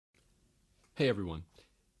Hey everyone.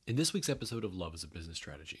 In this week's episode of Love as a Business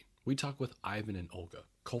Strategy, we talk with Ivan and Olga,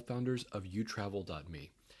 co-founders of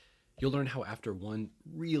utravel.me. You'll learn how after one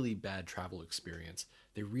really bad travel experience,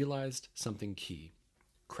 they realized something key.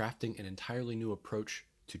 Crafting an entirely new approach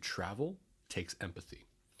to travel takes empathy.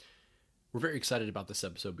 We're very excited about this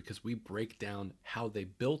episode because we break down how they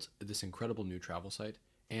built this incredible new travel site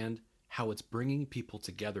and how it's bringing people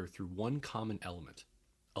together through one common element,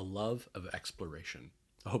 a love of exploration.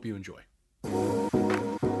 I hope you enjoy.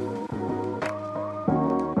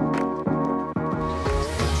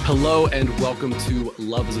 Hello and welcome to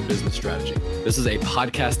Love as a Business Strategy. This is a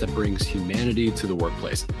podcast that brings humanity to the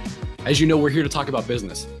workplace. As you know, we're here to talk about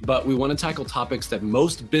business, but we want to tackle topics that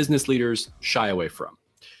most business leaders shy away from.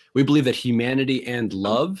 We believe that humanity and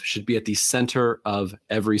love should be at the center of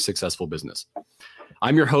every successful business.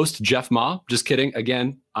 I'm your host, Jeff Ma. Just kidding.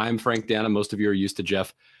 Again, I'm Frank Dana. Most of you are used to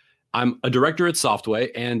Jeff. I'm a director at Softway,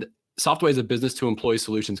 and Softway is a business-to-employee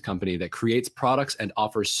solutions company that creates products and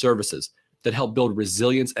offers services that help build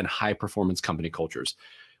resilience and high-performance company cultures.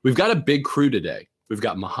 We've got a big crew today. We've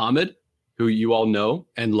got Mohammed, who you all know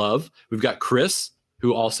and love. We've got Chris,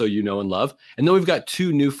 who also you know and love. And then we've got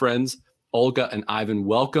two new friends, Olga and Ivan.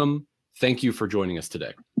 Welcome. Thank you for joining us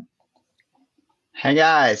today. Hey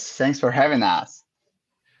guys, thanks for having us.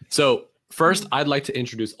 So first, I'd like to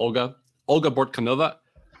introduce Olga Bortnikova.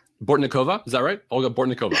 Is that right? Olga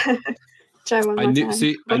Bortnikova. Try one more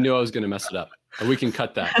time. I knew I was going to mess it up. And we can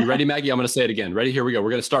cut that. You ready, Maggie? I'm going to say it again. Ready? Here we go.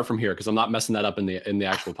 We're going to start from here because I'm not messing that up in the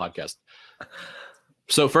actual podcast.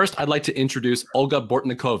 So first, I'd like to introduce Olga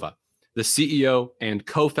Bortnikova, the CEO and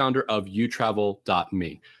co-founder of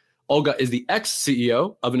utravel.me. Olga is the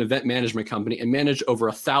ex-CEO of an event management company and managed over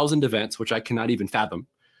 1,000 events, which I cannot even fathom,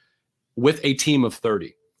 with a team of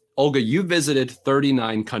 30. Olga, you visited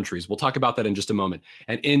 39 countries. We'll talk about that in just a moment.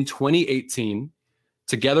 And in 2018,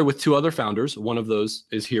 together with two other founders, one of those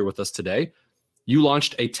is here with us today, you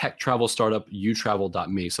launched a tech travel startup,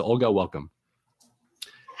 utravel.me. So Olga, welcome.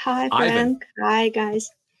 Hi, Frank. Ivan. Hi,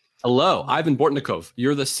 guys. Hello, Ivan Bortnikov.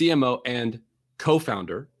 You're the CMO and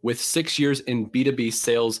co-founder with 6 years in B2B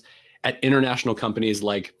sales at international companies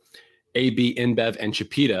like AB InBev and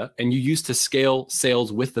Chipita, and you used to scale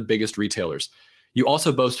sales with the biggest retailers. You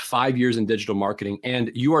also boast 5 years in digital marketing,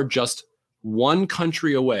 and you are just one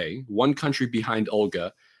country away, one country behind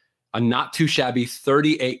Olga, a not too shabby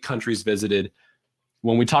 38 countries visited.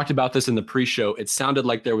 When we talked about this in the pre-show, it sounded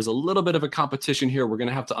like there was a little bit of a competition here. We're going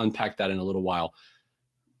to have to unpack that in a little while.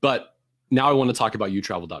 But now I want to talk about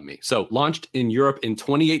utravel.me. So launched in Europe in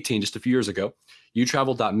 2018, just a few years ago,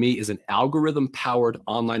 utravel.me is an algorithm-powered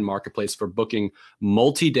online marketplace for booking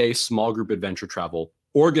multi-day small group adventure travel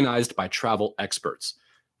organized by travel experts.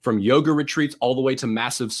 From yoga retreats all the way to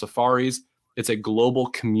massive safaris, it's a global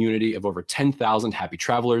community of over 10,000 happy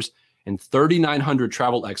travelers and 3,900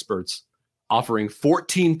 travel experts offering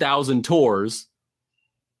 14,000 tours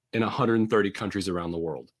in 130 countries around the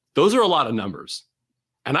world. Those are a lot of numbers,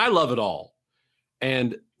 and I love it all.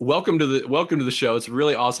 And welcome to the show. It's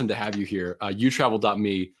really awesome to have you here.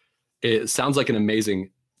 utravel.me, it sounds like an amazing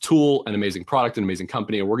tool, an amazing product, an amazing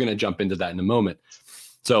company, and we're going to jump into that in a moment.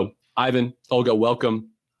 So Ivan, Olga, welcome.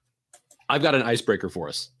 I've got an icebreaker for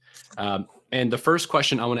us. And the first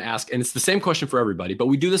question I want to ask, and it's the same question for everybody, but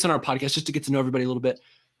we do this on our podcast just to get to know everybody a little bit.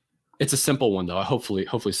 It's a simple one, though. Hopefully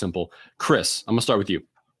simple. Chris, I'm going to start with you.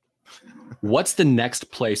 What's the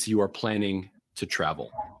next place you are planning to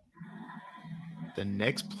travel? The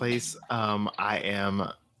next place I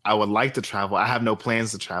would like to travel. I have no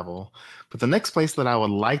plans to travel, but the next place that I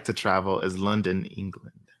would like to travel is London,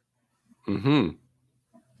 England. Mm-hmm.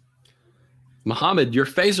 Mohammed, your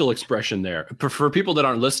facial expression there, for people that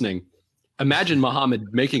aren't listening, imagine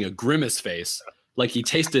Mohammed making a grimace face like he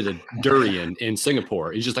tasted a durian in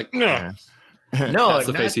Singapore. He's just like, No, that's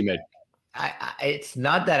the face he made. It's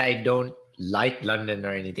not that I don't like London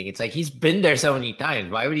or anything. It's like he's been there so many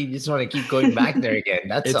times. Why would he just want to keep going back there again?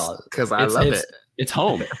 That's all. Because I love it. It's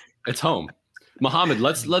home. It's home. Mohammed,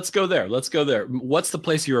 let's go there. Let's go there. What's the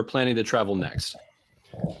place you are planning to travel next?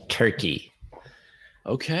 Turkey.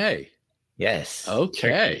 Okay. Yes.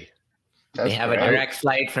 Okay. They have a direct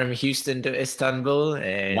flight from Houston to Istanbul,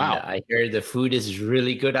 and wow. I hear the food is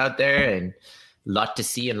really good out there and a lot to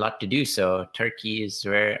see and a lot to do. So Turkey is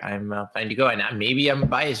where I'm planning to go. And maybe I'm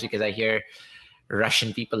biased because I hear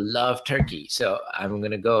Russian people love Turkey. So I'm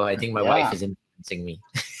going to go. I think my wife is influencing me.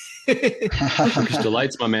 Turkish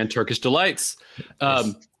delights, my man. Turkish delights.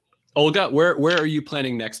 Yes. Olga, where are you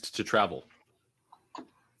planning next to travel?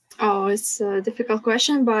 Oh, it's a difficult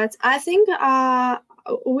question, but I think I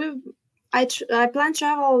plan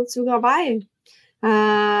travel to Dubai.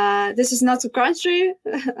 This is not a country.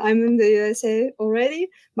 I'm in the USA already,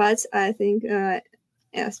 but I think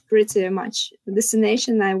yes, pretty much the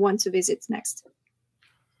destination I want to visit next.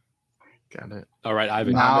 Got it. All right,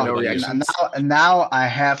 Ivan. Now, how about you? now I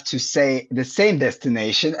have to say the same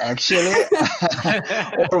destination actually,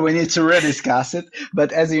 or we need to rediscuss it.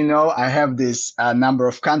 But as you know, I have this number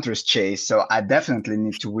of countries chase, so I definitely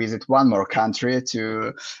need to visit one more country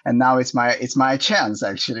to. And now it's my chance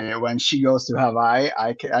actually. When she goes to Hawaii,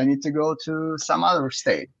 I need to go to some other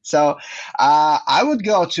state. So I would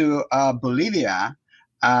go to Bolivia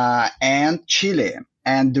and Chile.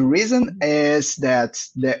 And the reason is that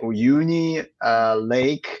the Uyuni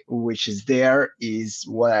Lake, which is there, is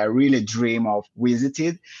what I really dream of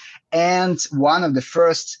visiting. And one of the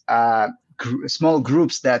first small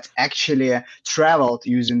groups that actually traveled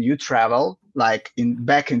using UTravel, like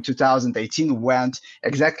back in 2018, went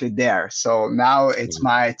exactly there. So now it's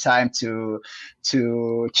my time to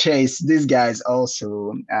chase these guys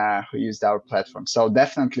also who used our platform. So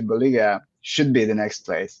definitely Bolivia should be the next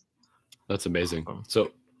place. That's amazing.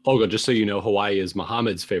 So, Olga, just so you know, Hawaii is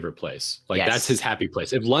Mohammed's favorite place. Like, that's his happy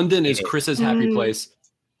place. If London is Chris's happy place,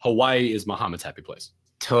 Hawaii is Mohammed's happy place.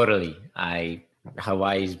 Totally.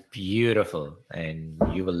 Hawaii is beautiful, and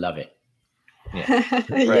you will love it. Yeah,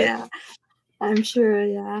 yeah, I'm sure.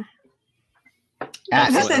 Yeah.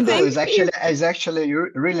 It's actually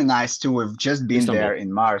really nice too. We've just been Istanbul. there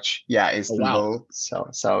in March. Yeah, Istanbul.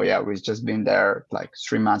 So yeah, we've just been there like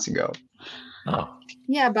 3 months ago. Oh.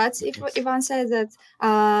 Yeah, but if Ivan says that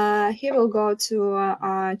he will go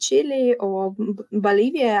to Chile or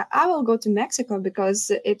Bolivia, I will go to Mexico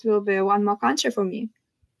because it will be one more country for me.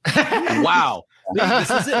 Wow. This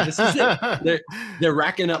is it. They're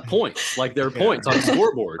racking up points. Like they're points on the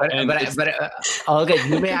scoreboard. But Olga,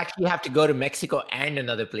 you may actually have to go to Mexico and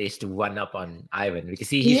another place to one up on Ivan, because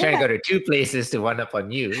he's trying to go to 2 places to one up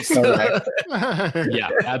on you. So yeah,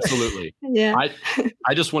 absolutely. Yeah.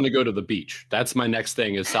 I just want to go to the beach. That's my next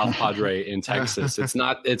thing is South Padre in Texas. It's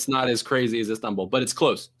not as crazy as Istanbul, but it's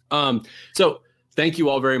close. So thank you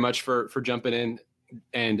all very much for jumping in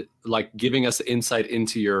and like giving us insight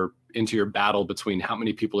into your battle between how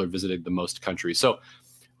many people are visiting the most countries. So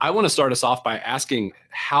I want to start us off by asking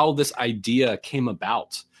how this idea came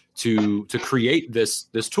about to create this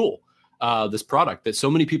tool, this product that so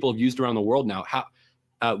many people have used around the world now.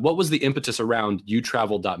 What was the impetus around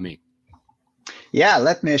utravel.me? Yeah,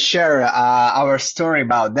 let me share our story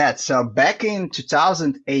about that. So back in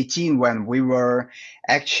 2018, when we were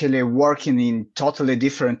actually working in totally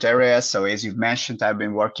different areas. So as you've mentioned, I've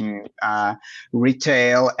been working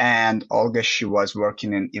retail, and Olga, she was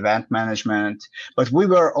working in event management. But we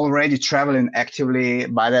were already traveling actively.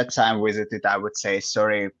 By that time, visited, I would say,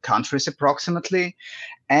 30 countries approximately.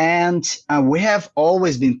 And we have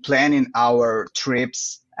always been planning our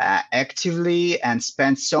trips actively and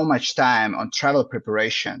spent so much time on travel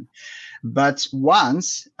preparation. But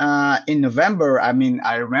once in November, I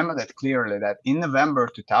remember that clearly, that in November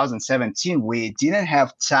 2017, we didn't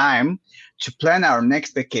have time to plan our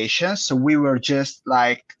next vacation. So we were just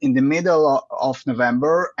like in the middle of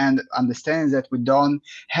November and understanding that we don't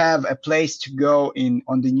have a place to go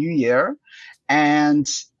on the new year. And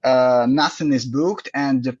nothing is booked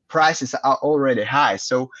and the prices are already high.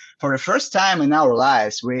 So for the first time in our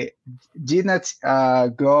lives, we did not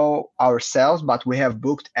go ourselves, but we have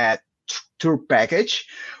booked a tour package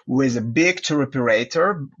with a big tour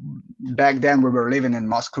operator. Back then we were living in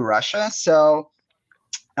Moscow, Russia. So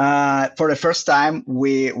for the first time,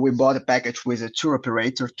 we bought a package with a tour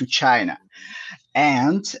operator to China.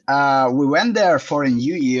 And we went there for a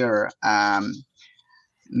New Year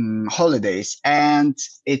holidays, and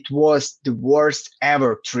it was the worst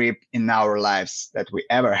ever trip in our lives that we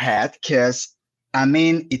ever had, because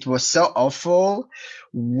it was so awful.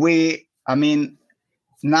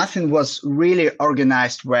 Nothing was really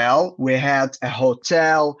organized well. We had a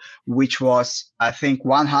hotel which was, I think,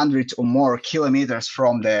 100 or more kilometers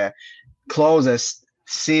from the closest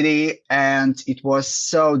city, and it was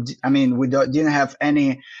so we didn't have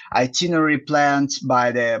any itinerary planned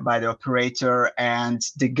by the operator, and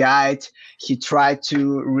the guide, he tried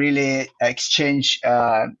to really exchange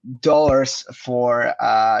dollars for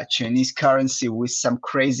Chinese currency with some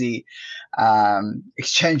crazy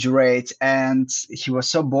exchange rate, and he was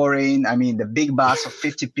so boring. The big bus of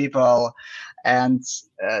 50 people, and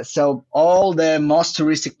so all the most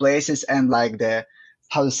touristic places and like the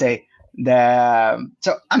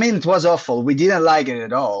it was awful. We didn't like it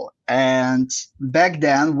at all. And back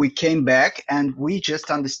then we came back and we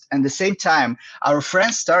just understood. At the same time, our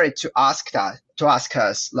friends started to ask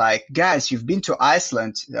us like, guys, you've been to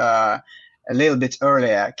Iceland a little bit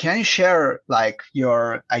earlier, can you share like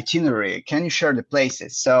your itinerary? Can you share the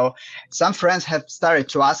places? So some friends have started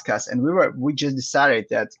to ask us, and we just decided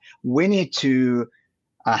that we need to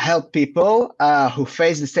help people who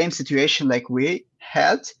face the same situation like we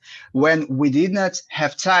had when we did not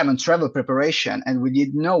have time on travel preparation and we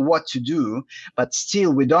didn't know what to do, but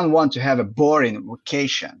still we don't want to have a boring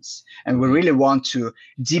vacations, and we really want to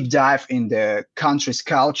deep dive in the country's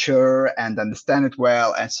culture and understand it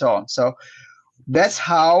well and so on. So that's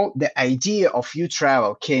how the idea of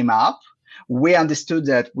uTravel came up. We understood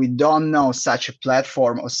that we don't know such a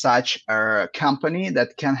platform or such a company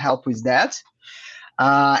that can help with that.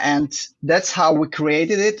 And that's how we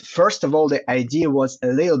created it. First of all, the idea was a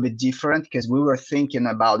little bit different because we were thinking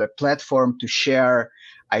about a platform to share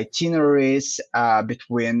itineraries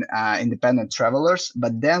between independent travelers.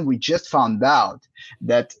 But then we just found out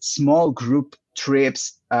that small group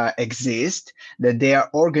trips exist, that they are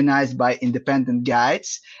organized by independent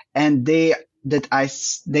guides, and they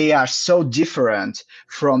are so different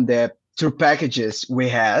from the tour packages we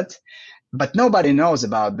had. But nobody knows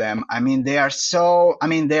about them. I mean, they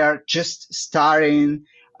are just starting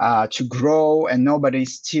to grow, and nobody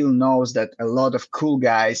still knows that a lot of cool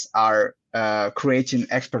guys are creating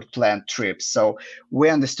expert planned trips. So we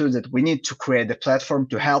understood that we need to create a platform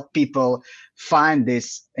to help people find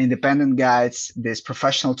these independent guides, these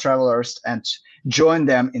professional travelers, and join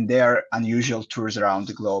them in their unusual tours around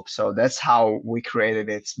the globe. So that's how we created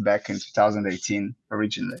it back in 2018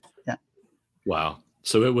 originally. Yeah. Wow.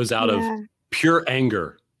 So it was out of pure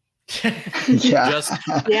anger. Just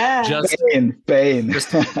pain. Just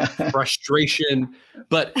frustration.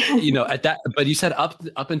 But but you said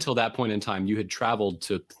up until that point in time, you had traveled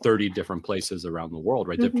to 30 different places around the world,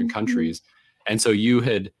 right? Different countries. And so you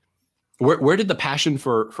had, where did the passion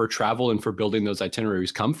for travel and for building those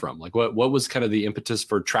itineraries come from? Like what was kind of the impetus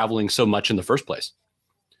for traveling so much in the first place?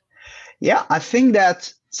 Yeah, I think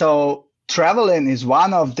that traveling is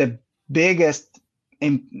one of the biggest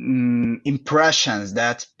impressions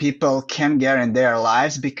that people can get in their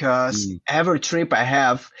lives, because every trip I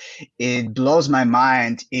have, it blows my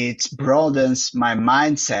mind, it broadens my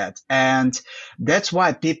mindset, and that's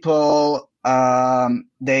why people I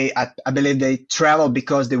believe they travel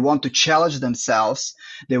because they want to challenge themselves,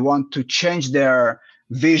 they want to change their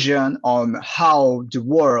vision on how the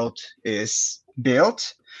world is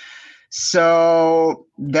built. So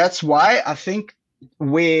that's why I think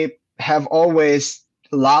we have always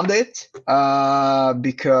loved it,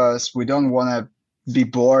 because we don't want to be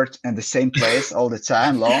bored in the same place all the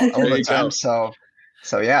time.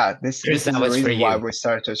 So yeah, this is the reason why we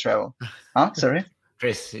started to travel. Huh? Sorry?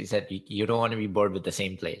 Chris, he said you don't want to be bored with the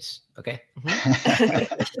same place. Okay.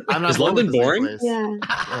 I'm not. Is London boring? Yeah.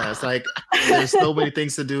 It's like there's so many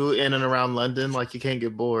things to do in and around London. Like you can't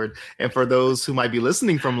get bored. And for those who might be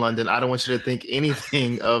listening from London, I don't want you to think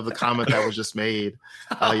anything of the comment that was just made.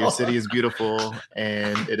 Your city is beautiful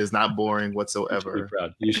and it is not boring whatsoever.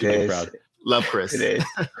 You should be proud. Love Chris. It is.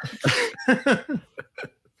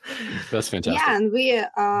 That's fantastic. Yeah, and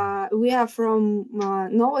we are from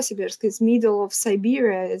Novosibirsk. It's middle of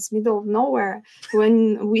Siberia. It's middle of nowhere.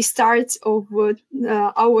 When we start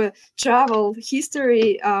our travel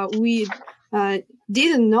history, we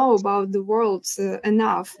didn't know about the world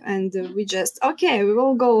enough, and we just we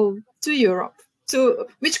will go to Europe. To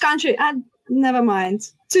which country? Never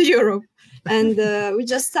mind. To Europe, and we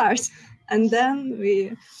just start, and then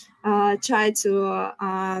we try to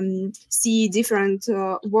see different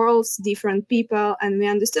worlds, different people, and we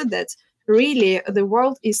understood that really the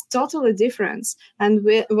world is totally different. And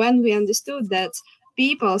when we understood that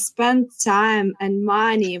people spend time and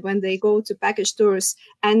money when they go to package tours,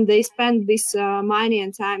 and they spend this money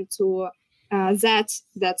and time to that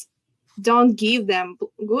don't give them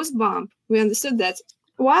goosebump, we understood that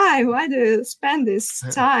why do you spend this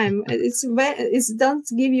time? It don't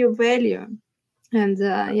give you value. And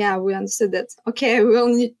we understood that, we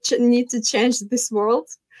will need to change this world.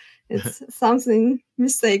 It's something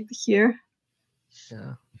mistake here.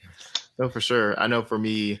 Yeah, no, for sure. I know for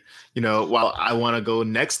me, while I want to go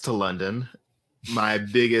next to London, my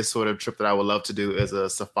biggest sort of trip that I would love to do is a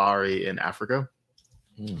safari in Africa.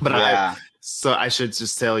 But I should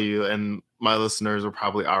just tell you, and my listeners will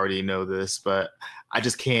probably already know this, but I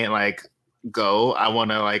just can't go. I want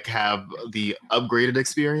to have the upgraded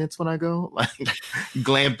experience when I go, like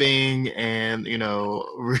glamping and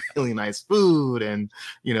really nice food and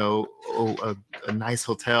a nice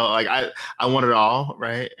hotel. I want it all,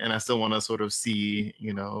 right? And I still want to sort of see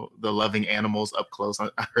the loving animals up close. I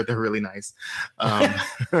heard they're really nice.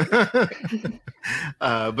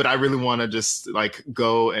 But I really want to just like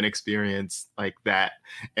go and experience like that.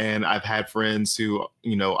 And I've had friends who,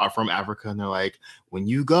 you know, are from Africa, and they're like, when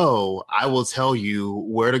you go, I will tell you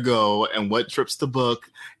where to go and what trips to book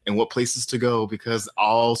and what places to go, because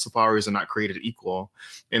all safaris are not created equal.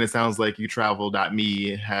 And it sounds like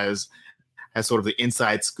utravel.me has sort of the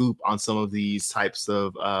inside scoop on some of these types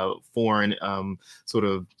of foreign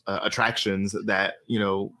attractions that, you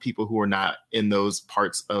know, people who are not in those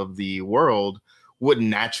parts of the world wouldn't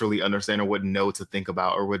naturally understand or wouldn't know to think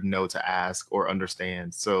about or wouldn't know to ask or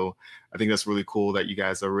understand. So I think that's really cool that you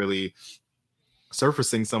guys are really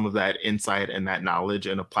surfacing some of that insight and that knowledge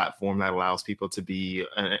in a platform that allows people to be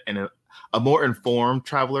a more informed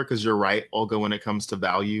traveler. Because you're right, Olga, when it comes to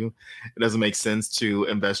value, it doesn't make sense to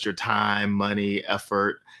invest your time, money,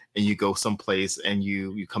 effort, and you go someplace and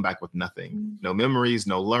you come back with nothing, no memories,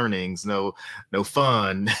 no learnings, no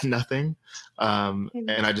fun, nothing.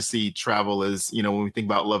 And I just see travel as, you know, when we think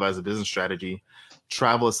about love as a business strategy,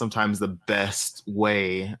 travel is sometimes the best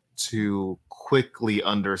way to quickly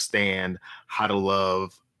understand how to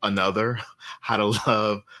love another, how to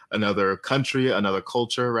love another country, another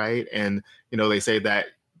culture, right? And, you know, they say that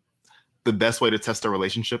the best way to test a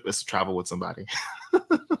relationship is to travel with somebody.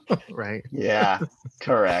 Right? Yeah,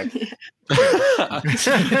 correct. I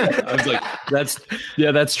was like,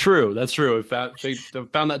 that's true. That's true. They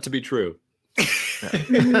found that to be true.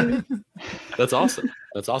 That's awesome.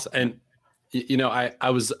 That's awesome. And you know, I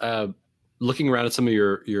was looking around at some of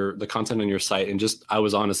the content on your site, and just I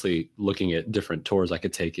was honestly looking at different tours I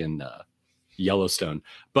could take in Yellowstone.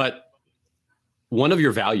 But one of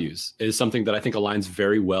your values is something that I think aligns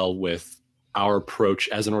very well with our approach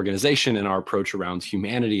as an organization and our approach around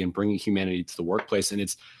humanity and bringing humanity to the workplace. And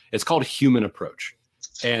it's called human approach.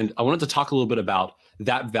 And I wanted to talk a little bit about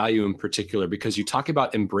that value in particular, because you talk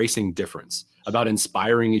about embracing difference, about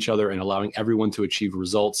inspiring each other and allowing everyone to achieve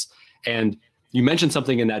results. And you mentioned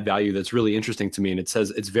something in that value that's really interesting to me. And it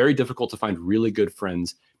says it's very difficult to find really good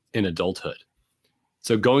friends in adulthood.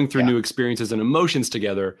 So going through new experiences and emotions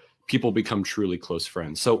together, people become truly close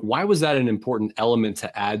friends. So why was that an important element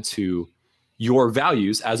to add to your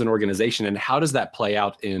values as an organization? And how does that play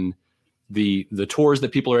out in the tours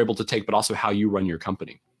that people are able to take, but also how you run your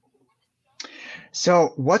company?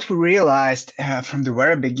 So what we realized from the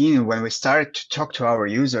very beginning when we started to talk to our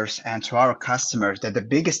users and to our customers, that the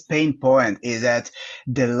biggest pain point is that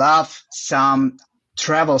they love some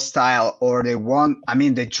travel style, or they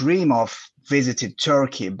dream of visiting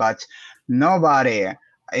Turkey, but nobody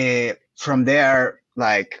from their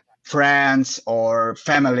like friends or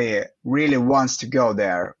family really wants to go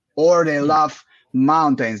there. Or they love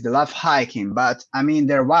mountains, they love hiking, but I mean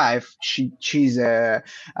their wife, she's a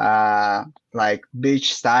like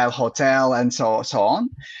beach style hotel and so on.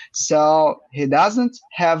 So he doesn't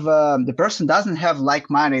have the person doesn't have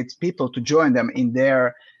like-minded people to join them in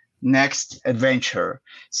their next adventure.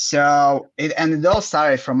 So it all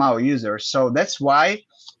started from our users. So that's why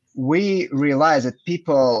we realized that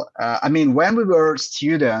people, when we were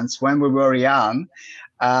students, when we were young,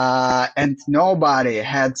 and nobody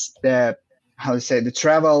had the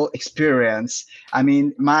travel experience. I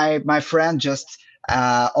mean, my friend just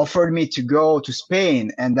offered me to go to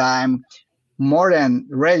Spain, and I'm more than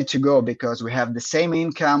ready to go because we have the same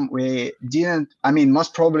income.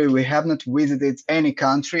 Most probably we have not visited any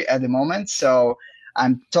country at the moment, so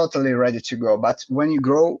I'm totally ready to go. But when you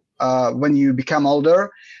grow, when you become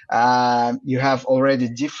older, you have already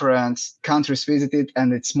different countries visited,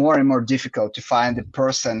 and it's more and more difficult to find a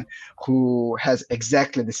person who has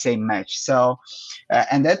exactly the same match. So,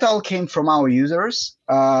 and that all came from our users.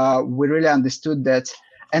 We really understood that,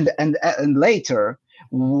 and later,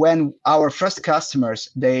 when our first customers,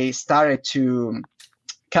 they started to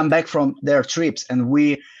come back from their trips, and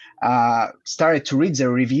we started to read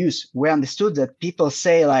their reviews, we understood that people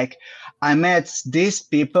say like, I met these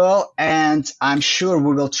people and I'm sure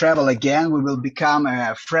we will travel again. We will become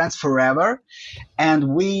friends forever. And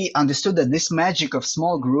we understood that this magic of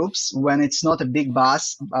small groups, when it's not a big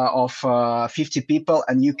bus of 50 people,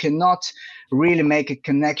 and you cannot really make a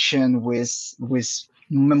connection with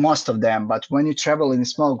most of them. But when you travel in a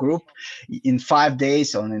small group, in 5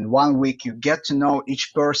 days or in 1 week, you get to know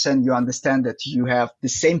each person. You understand that you have the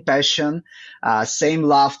same passion, same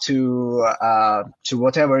love to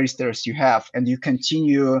whatever interests you have, and you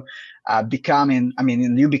continue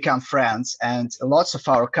you become friends. And lots of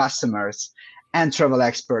our customers and travel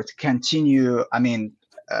experts continue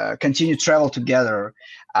travel together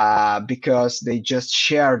because they just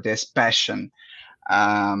share this passion.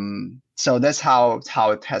 So that's how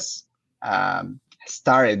it has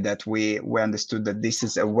started that we understood that this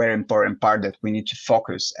is a very important part that we need to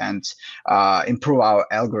focus and improve our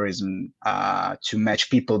algorithm to match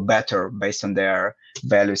people better based on their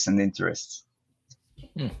values and interests.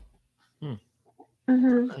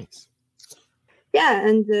 Nice. Yeah,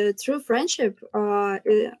 and true friendship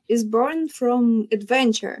is born from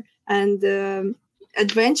adventure, and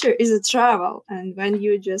adventure is a travel. And when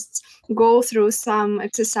you just go through some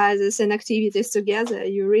exercises and activities together,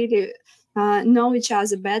 you really know each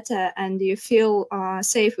other better, and you feel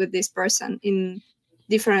safe with this person in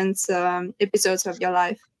different episodes of your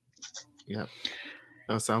life. Yeah,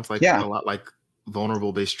 that sounds like Yeah. a lot like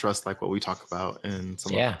vulnerable-based trust, like what we talk about in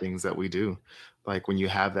some of the things that we do. Like when you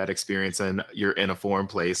have that experience and you're in a foreign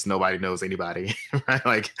place, nobody knows anybody, right?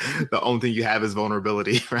 Like the only thing you have is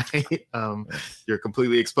vulnerability, right? You're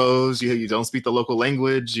completely exposed. You don't speak the local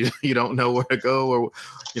language. You don't know where to go, or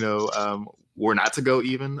where not to go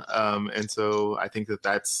even. And so I think that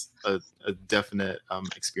that's a definite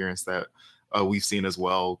experience that we've seen as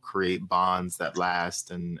well create bonds that last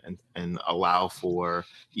and allow for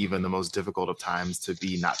even the most difficult of times to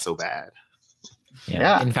be not so bad.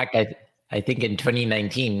 Yeah. In fact, I think in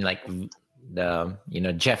 2019, like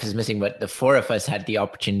Jeff is missing, but the four of us had the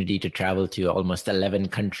opportunity to travel to almost 11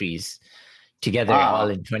 countries together, all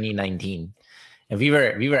in 2019. And we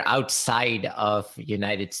were outside of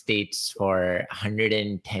United States for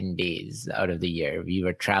 110 days out of the year. We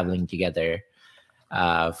were traveling together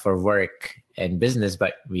for work and business,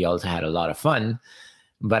 but we also had a lot of fun.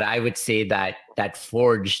 But I would say that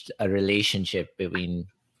forged a relationship between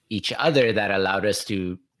each other that allowed us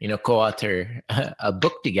to co-author a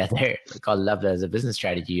book together called Love as a Business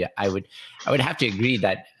Strategy. I would have to agree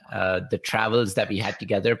that the travels that we had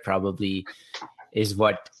together probably is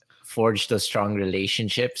what forged those strong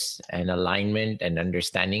relationships and alignment and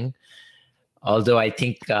understanding. Although I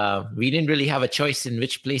think we didn't really have a choice in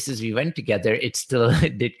which places we went together, it still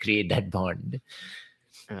did create that bond.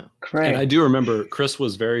 Yeah. Great. And I do remember Chris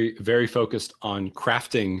was very, very focused on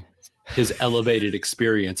crafting his elevated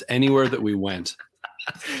experience anywhere that we went.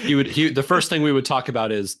 The first thing we would talk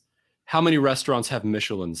about is how many restaurants have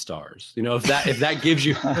Michelin stars. If that gives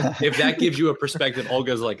you a perspective,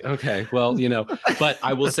 Olga's like, okay, well, but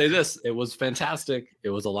I will say this, it was fantastic. It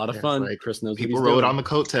was a lot of fun. Like Chris knows people what he's rode doing. on the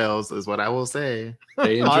coattails is what I will say.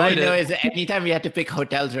 They All I enjoyed know it. is that anytime we had to pick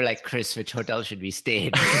hotels, we're like, Chris, which hotel should we stay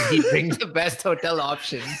in? He brings the best hotel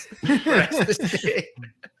options for us to stay.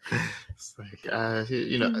 It's like,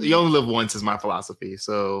 you only live once is my philosophy.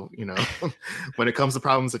 So, when it comes to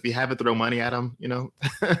problems, if you have it, throw money at them,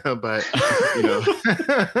 but,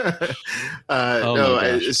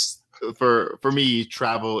 it's for me,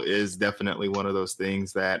 travel is definitely one of those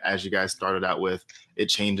things that, as you guys started out with, it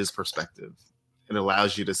changes perspective. It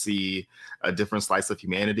allows you to see a different slice of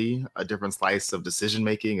humanity, a different slice of decision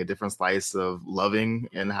making, a different slice of loving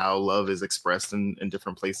and how love is expressed in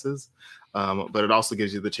different places. But it also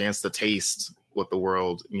gives you the chance to taste what the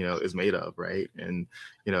world, is made of, right? And,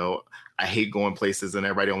 I hate going places and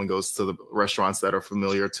everybody only goes to the restaurants that are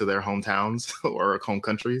familiar to their hometowns or home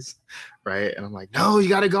countries, right? And I'm like, no, you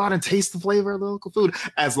got to go out and taste the flavor of the local food,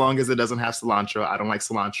 as long as it doesn't have cilantro. I don't like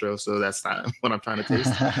cilantro, so that's not what I'm trying to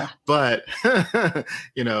taste. But,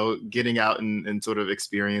 getting out and sort of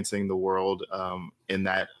experiencing the world in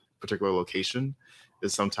that particular location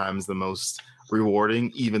is sometimes the most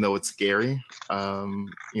rewarding, even though it's scary,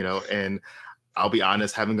 and I'll be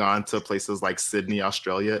honest, having gone to places like Sydney,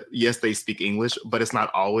 Australia, yes, they speak English, but it's not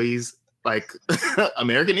always like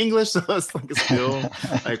American English. So it's like, it's still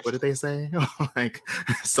like, what did they say? Like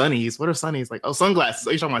sunnies. What are sunnies? Like, oh, sunglasses.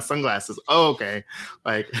 Oh, you're talking about sunglasses. Oh, okay.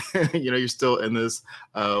 Like, you're still in this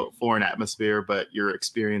foreign atmosphere, but you're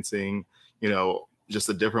experiencing, just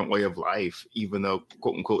a different way of life, even though,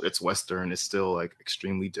 quote unquote, it's Western, it's still like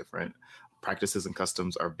extremely different. Practices and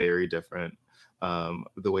customs are very different.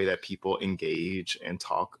 The way that people engage and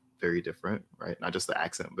talk, very different, right? Not just the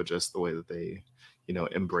accent, but just the way that they,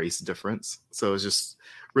 embrace difference. So it's just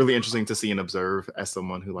really interesting to see and observe as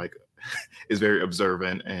someone who like is very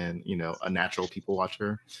observant and, a natural people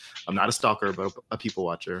watcher. I'm not a stalker, but a people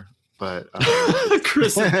watcher. But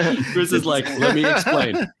Chris is like, let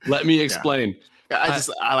me explain. Yeah.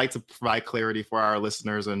 I like to provide clarity for our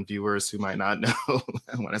listeners and viewers who might not know.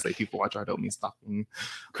 When I say people watch, I don't mean stalking.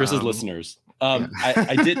 Chris's listeners.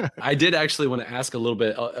 I did actually want to ask a little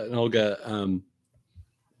bit, Olga,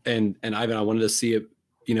 and Ivan. I wanted to see it.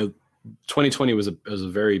 2020 was a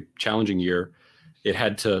very challenging year. It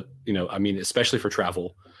had to, especially for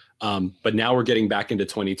travel. But now we're getting back into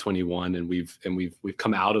 2021, and we've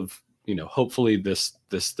come out of, hopefully this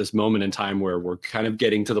moment in time where we're kind of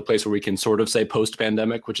getting to the place where we can sort of say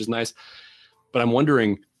post-pandemic, which is nice. but I'm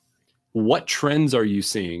wondering, what trends are you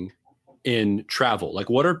seeing in travel? Like,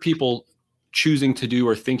 what are people choosing to do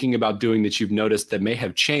or thinking about doing that you've noticed that may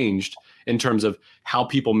have changed in terms of how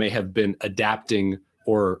people may have been adapting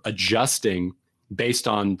or adjusting based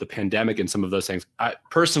on the pandemic and some of those things? I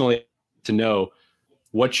personally to know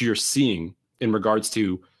what you're seeing in regards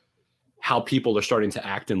to how people are starting to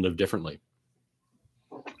act and live differently.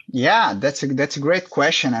 Yeah, that's a great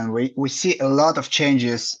question, and we see a lot of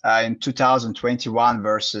changes in 2021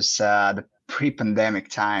 versus the pre-pandemic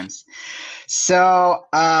times. So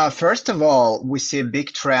first of all, we see a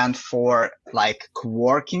big trend for like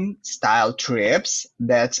co-working style trips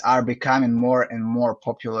that are becoming more and more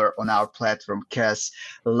popular on our platform, because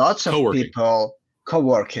lots of Co-working. people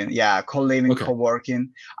co-working, yeah, co-living, Okay.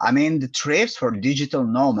 co-working. I mean, the trips for digital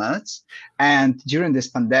nomads, and during this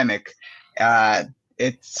pandemic,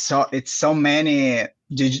 it's so many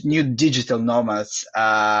new digital nomads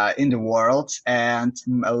in the world, and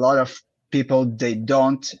a lot of people, they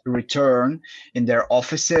don't return in their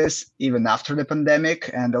offices even after the pandemic,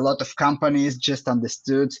 and a lot of companies just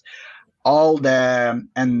understood all the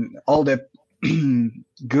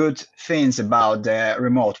good things about the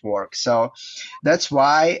remote work. So that's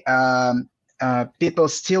why people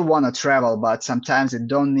still want to travel, but sometimes they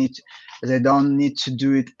don't need to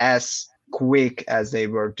do it as quick as they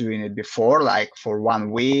were doing it before, like for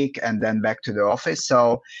 1 week and then back to the office.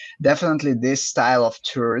 So definitely this style of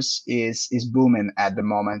tours is booming at the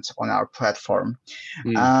moment on our platform.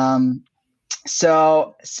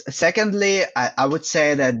 So secondly, I would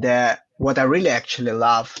say that what I really actually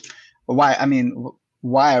love, why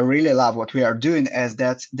I really love what we are doing, is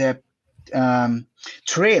that the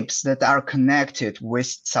trips that are connected with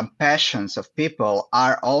some passions of people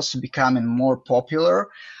are also becoming more popular.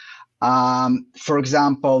 For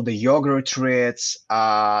example, the yoga retreats,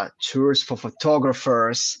 tours for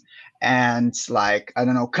photographers, and like, I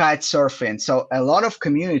don't know, kite surfing. So a lot of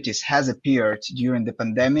communities has appeared during the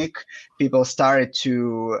pandemic. People started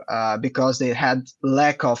to, because they had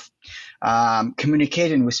lack of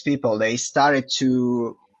communicating with people, they started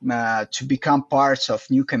to become parts of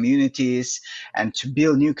new communities and to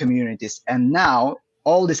build new communities. And now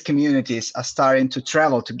all these communities are starting to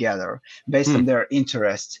travel together based on their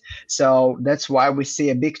interests. So that's why we see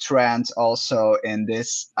a big trend also in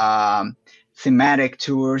this thematic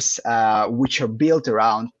tours, which are built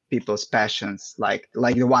around people's passions, like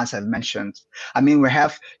the ones I've mentioned. I mean, we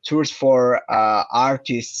have tours for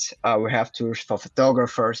artists, we have tours for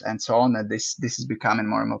photographers, and so on. And this is becoming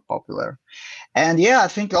more and more popular. And yeah, I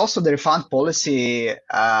think also the refund policy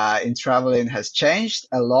in traveling has changed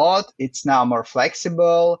a lot. It's now more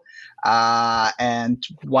flexible. And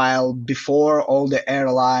while before all the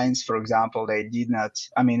airlines, for example, they did not,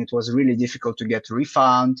 I mean, it was really difficult to get a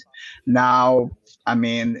refund. Now, I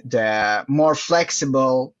mean, the more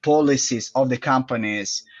flexible policies of the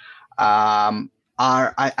companies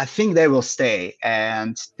I think they will stay,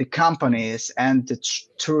 and the companies and the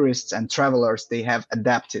tourists and travelers, they have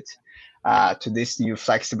adapted to this new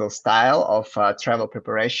flexible style of travel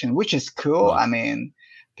preparation, which is cool. Wow. I mean,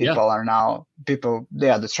 the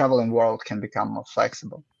traveling world can become more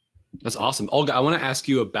flexible. That's awesome. Olga, I want to ask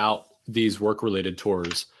you about these work-related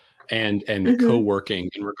tours and co-working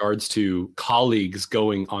in regards to colleagues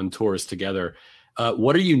going on tours together.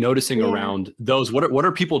 What are you noticing around those? What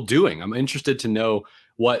are people doing? I'm interested to know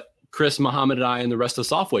what Chris, Mohammed, and I, and the rest of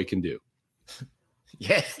Softway can do.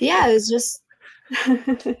 Yes. Yeah, it's just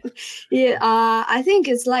I think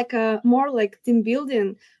it's like more like team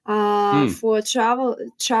building for travel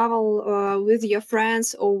with your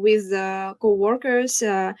friends or with co-workers,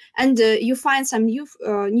 and you find some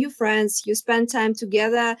new friends. You spend time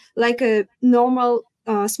together like a normal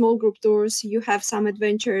small group tours. You have some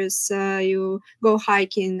adventures, you go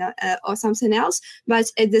hiking or something else,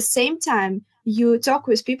 but at the same time you talk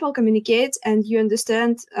with people, communicate, and you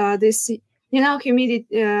understand this humidity.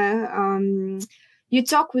 You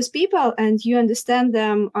talk with people and you understand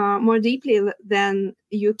them more deeply than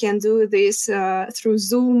you can do this through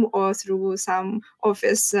Zoom or through some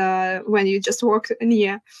office when you just work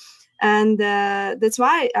near. And that's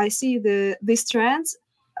why I see these trends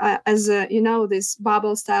as this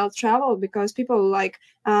bubble style travel, because people like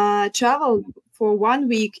travel for 1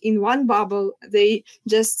 week in one bubble. They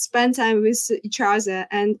just spend time with each other,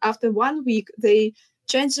 and after 1 week they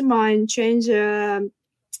change their mind, change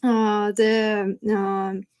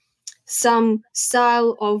some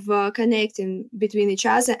style of connecting between each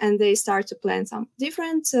other, and they start to plan some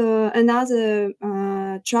different another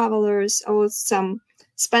travelers, or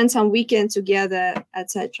spend some weekend together,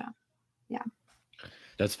 etc. Yeah,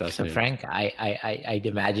 that's fascinating. So Frank, I'd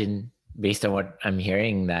imagine based on what I'm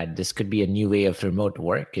hearing, that this could be a new way of remote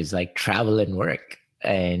work, is like travel and work,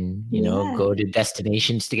 and go to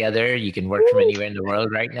destinations together. You can work from anywhere in the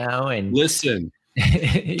world right now, and listen, you're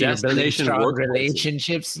building destination strong workplaces.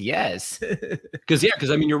 relationships. Yes.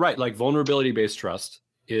 Because I mean, you're right. Like vulnerability-based trust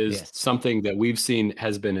is Yes. something that we've seen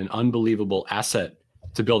has been an unbelievable asset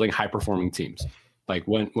to building high-performing teams. Like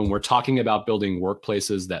when we're talking about building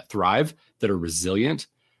workplaces that thrive, that are resilient,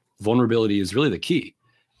 vulnerability is really the key.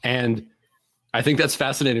 And I think that's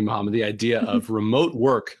fascinating, Mohammed, the idea of remote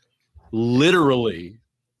work, literally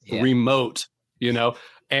remote,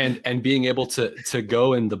 and being able to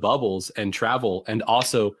go in the bubbles and travel and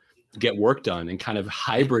also get work done and kind of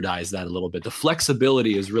hybridize that a little bit. The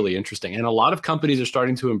flexibility is really interesting. And a lot of companies are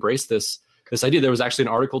starting to embrace this idea. There was actually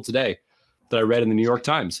an article today that I read in the New York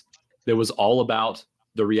Times that was all about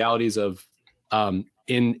the realities of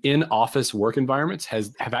in office work environments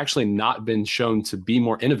have actually not been shown to be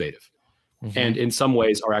more innovative, and in some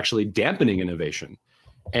ways are actually dampening innovation.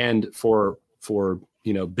 And for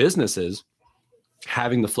businesses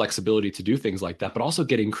having the flexibility to do things like that, but also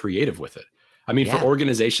getting creative with it. I mean, for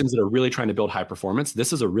organizations that are really trying to build high performance,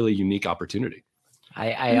 this is a really unique opportunity.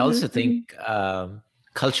 I also think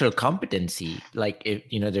cultural competency, like if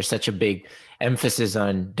there's such a big emphasis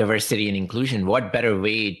on diversity and inclusion, what better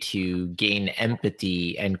way to gain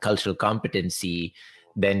empathy and cultural competency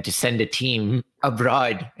than to send a team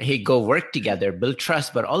abroad? Hey, go work together, build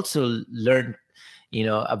trust, but also learn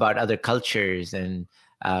about other cultures and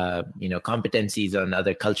competencies on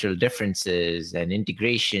other cultural differences and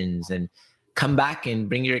integrations, and come back and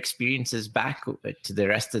bring your experiences back to the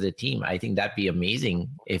rest of the team. I think that'd be amazing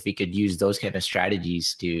if we could use those kind of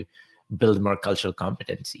strategies to build more cultural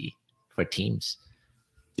competency for teams.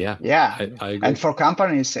 Yeah. Yeah. I agree. And for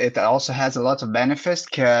companies, it also has a lot of benefits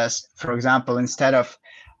because, for example, instead of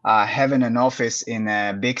having an office in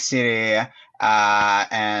a big city,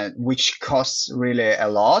 and which costs really a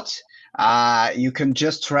lot, you can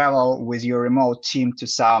just travel with your remote team to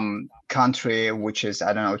some country which is,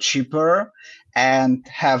 I don't know, cheaper, and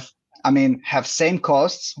have same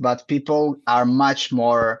costs, but people are much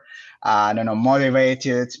more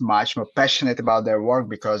motivated, much more passionate about their work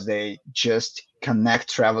because they just connect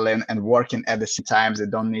traveling and working at the same time. They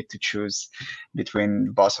don't need to choose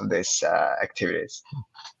between both of these activities.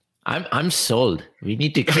 I'm sold. We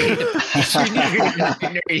need to create we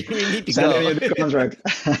need to go. The contract.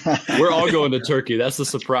 We're all going to Turkey. That's the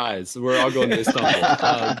surprise. We're all going to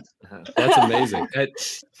Istanbul. That's amazing.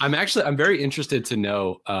 I'm very interested to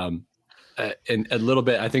know, and a little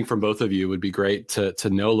bit, I think from both of you would be great to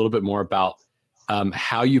know a little bit more about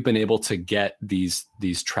how you've been able to get these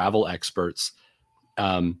travel experts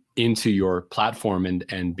into your platform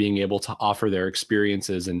and being able to offer their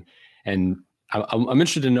experiences, and I'm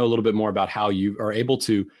interested to know a little bit more about how you are able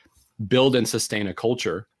to build and sustain a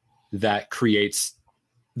culture that creates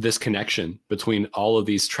this connection between all of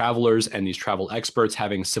these travelers and these travel experts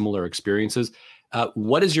having similar experiences.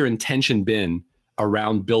 What has your intention been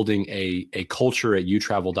around building a culture at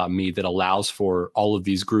youtravel.me that allows for all of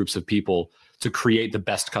these groups of people to create the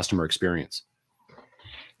best customer experience?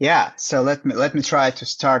 Yeah, so let me try to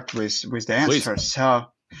start with the answer. Please.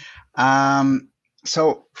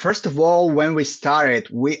 So first of all, when we started,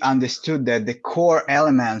 we understood that the core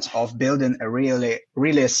elements of building a really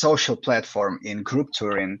a social platform in group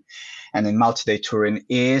touring and in multi-day touring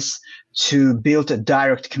is to build a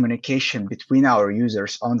direct communication between our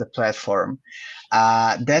users on the platform.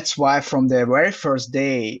 That's why from the very first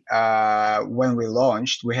day when we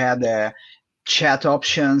launched, we had chat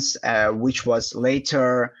options, which was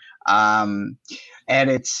later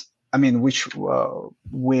added. Which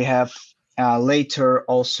we have later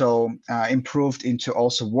also improved into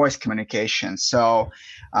also voice communication. So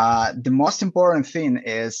the most important thing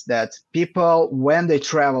is that people, when they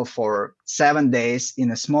travel for 7 days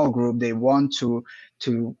in a small group, they want to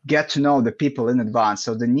get to know the people in advance.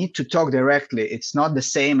 So they need to talk directly. It's not the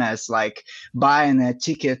same as like buying a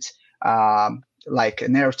ticket, like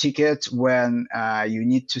an air ticket, when you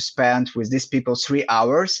need to spend with these people 3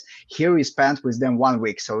 hours. Here we spent with them 1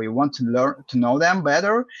 week. So we want to learn to know them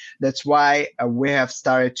better. That's why we have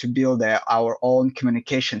started to build our own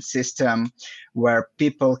communication system where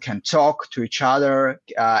people can talk to each other,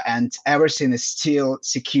 and everything is still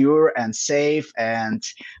secure and safe and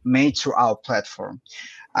made through our platform.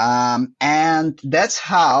 And that's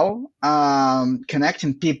how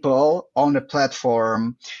connecting people on the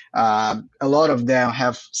platform, a lot of them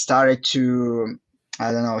have started to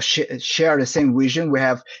I don't know, share the same vision. We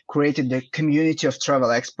have created the community of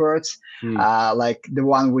travel experts, like the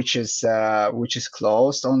one which is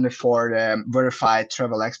closed only for the verified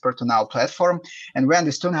travel expert on our platform. And we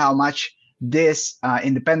understood how much these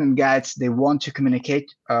independent guides, they want to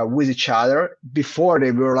communicate with each other. Before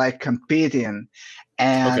they were like competing,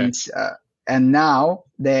 and and now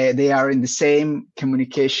they are in the same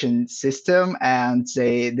communication system, and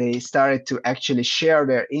they started to actually share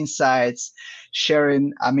their insights,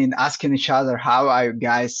 asking each other, how are you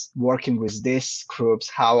guys working with these groups?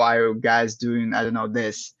 How are you guys doing? I don't know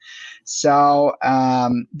this. So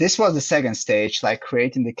this was the second stage, like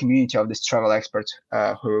creating the community of these travel experts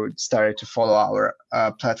who started to follow our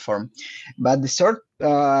platform. But the third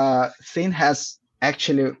thing has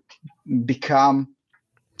actually become,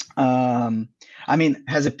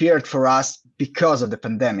 has appeared for us because of the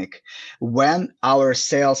pandemic. When our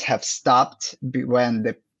sales have stopped, when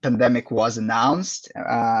the pandemic was announced,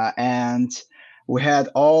 and we had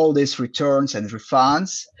all these returns and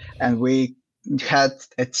refunds, and we had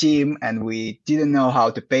a team and we didn't know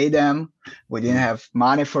how to pay them. We didn't have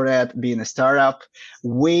money for that, being a startup.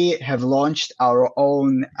 We have launched our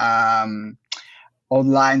own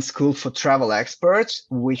online school for travel experts,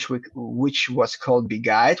 which was called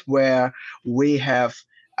BeGuide, where we have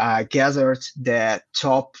gathered the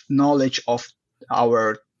top knowledge of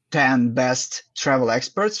our 10 best travel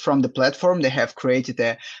experts from the platform. They have created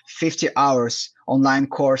a 50 hours online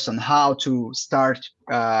course on how to start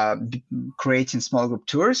creating small group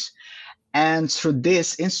tours. And through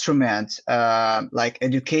this instrument, like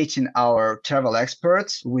educating our travel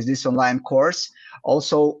experts with this online course,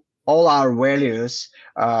 also all our values,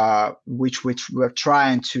 which we're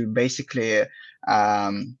trying to basically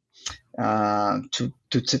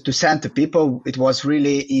to send to people, it was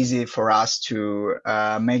really easy for us to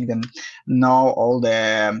make them know all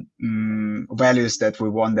the values that we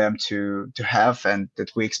want them to have and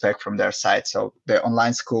that we expect from their site. So the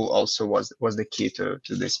online school also was the key to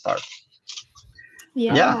this part.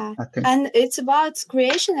 Yeah, I think. And it's about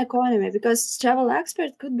creation economy, because travel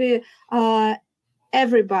expert could be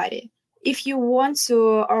everybody. If you want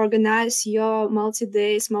to organize your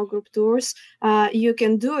multi-day small group tours, you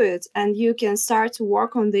can do it, and you can start to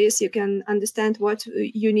work on this. You can understand what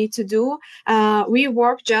you need to do. We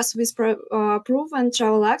work just with proven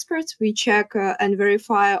travel experts. We check and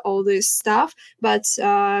verify all this stuff, but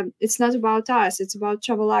it's not about us. It's about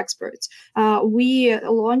travel experts. We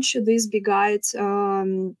launched this BeGuide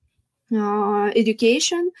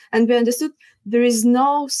education, and we understood there is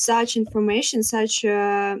no such information,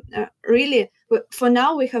 really. For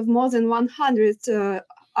now, we have more than 100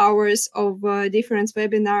 hours of different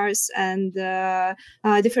webinars and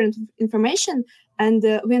different information. And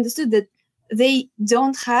we understood that they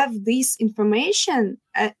don't have this information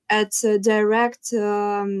at direct.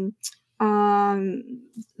 They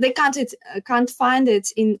can't find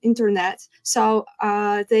it in internet. So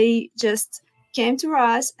they just came to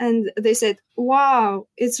us and they said, wow,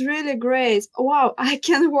 it's really great. Wow, I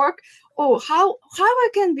can work. Oh, how I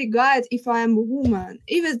can be guide if I am a woman?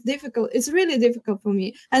 If it's difficult, it's really difficult for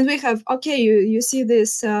me. And we have, okay, you see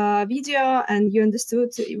this video and you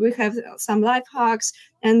understood. We have some life hacks,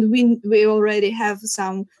 and we already have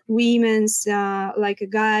some women's like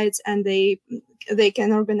guides, and they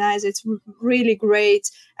can organize it really great.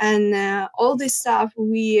 And all this stuff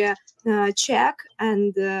we check,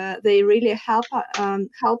 and they really help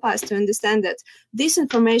us to understand that this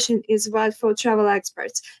information is valid for travel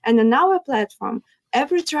experts. And on our platform,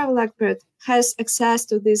 every travel expert has access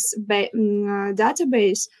to this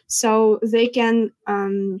database, so they can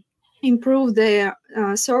improve their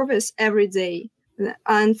service every day.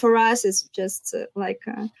 And for us, it's just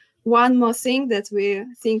one more thing that we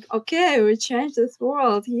think, okay, we change this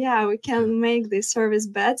world. Yeah, we can make this service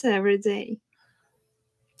better every day.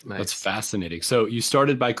 Nice. That's fascinating. So you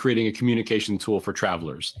started by creating a communication tool for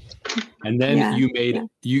travelers, and then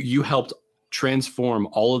you helped transform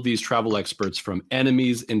all of these travel experts from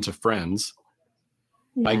enemies into friends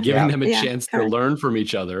by giving them a chance to learn from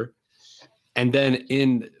each other. And then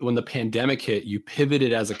when the pandemic hit, you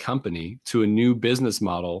pivoted as a company to a new business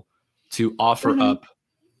model to offer up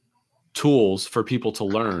tools for people to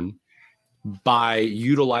learn by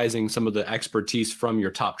utilizing some of the expertise from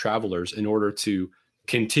your top travelers in order to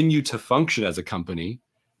continue to function as a company,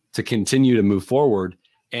 to continue to move forward,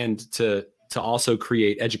 and to also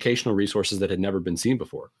create educational resources that had never been seen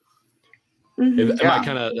before.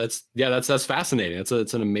 That's fascinating.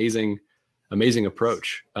 It's an amazing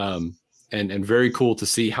approach, and very cool to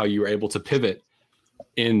see how you were able to pivot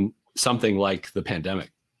in something like the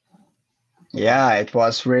pandemic. Yeah, it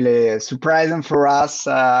was really surprising for us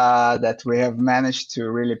that we have managed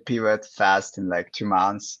to really pivot fast in like 2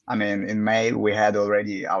 months. I mean, in May, we had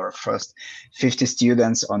already our first 50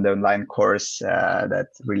 students on the online course that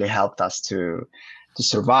really helped us to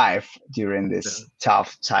survive during this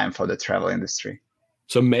tough time for the travel industry.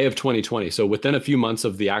 So May of 2020. So within a few months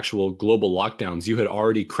of the actual global lockdowns, you had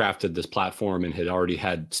already crafted this platform and had already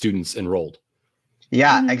had students enrolled.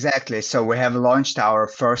 Yeah, exactly. So we have launched our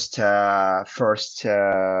first batch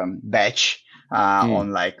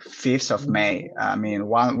on like 5th of May. I mean,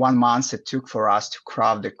 one month it took for us to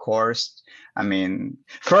craft the course. I mean,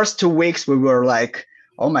 first 2 weeks we were like,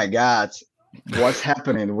 oh my God, what's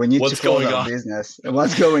happening? We need to close our business.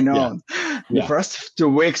 What's going on? The first 2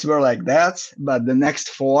 weeks were like that, but the next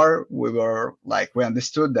 4 we were like, we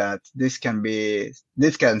understood that this can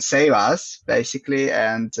save us basically,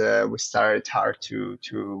 and we started hard to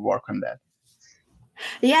work on that.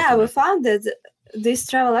 Yeah, we found that these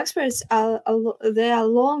travel experts they are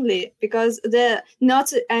lonely because they're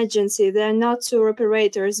not an agency, they're not tour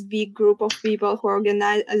operators, big group of people who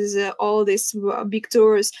organize all these big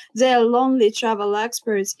tours. They're lonely travel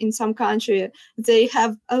experts in some country. They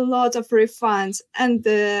have a lot of refunds, and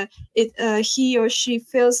he or she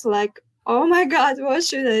feels like, oh my God, what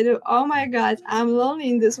should I do? Oh my God, I'm lonely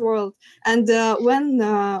in this world. And when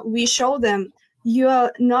we show them you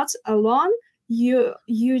are not alone, you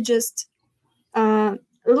just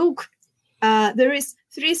look, there is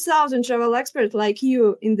 3,000 travel experts like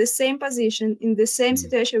you in the same position, in the same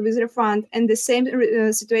situation with refund, and the same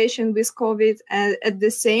situation with COVID, at the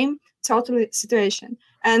same total situation.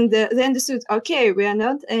 And they understood, okay, we are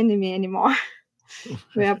not enemy anymore.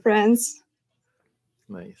 We are friends.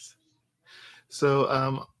 Nice.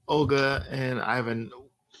 So Olga and Ivan,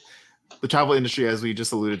 the travel industry, as we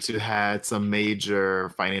just alluded to, had some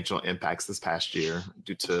major financial impacts this past year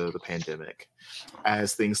due to the pandemic.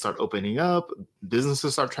 As things start opening up,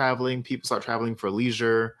 businesses start traveling, people start traveling for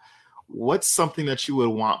leisure. What's something that you would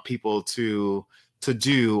want people to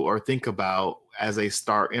do or think about as they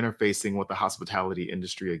start interfacing with the hospitality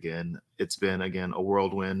industry again? It's been, again, a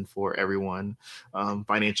whirlwind for everyone,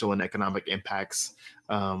 financial and economic impacts.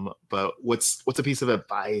 But what's a piece of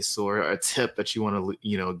advice or a tip that you want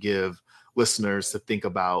to give listeners to think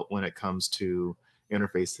about when it comes to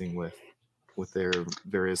interfacing with their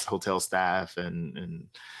various hotel staff and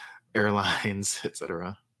airlines,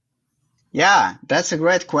 etc.? Yeah, that's a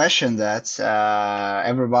great question that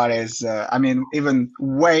everybody's, I mean, even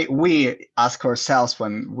we ask ourselves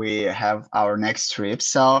when we have our next trip.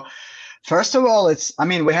 So first of all,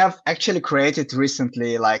 we have actually created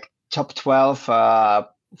recently like top 12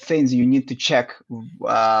 things you need to check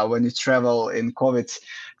when you travel in COVID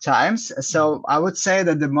times. So I would say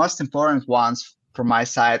that the most important ones from my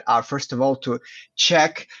side are, first of all, to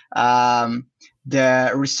check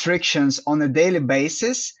the restrictions on a daily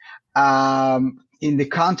basis in the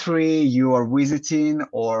country you are visiting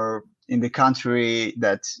or in the country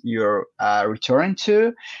that you're returning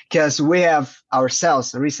to, because we have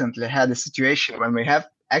ourselves recently had a situation when we have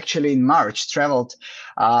actually in March traveled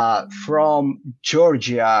from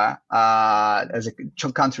Georgia as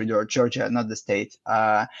a country, Georgia, not the state,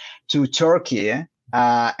 to Turkey,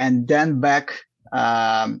 and then back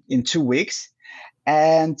in 2 weeks.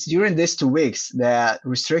 And during these 2 weeks, the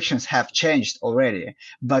restrictions have changed already.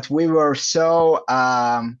 But we were so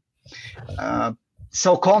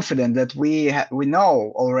confident that we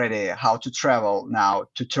know already how to travel now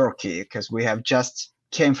to Turkey because we have just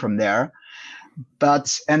came from there.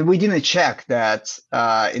 And we didn't check that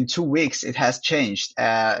in 2 weeks it has changed.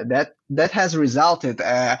 That has resulted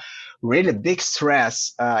really big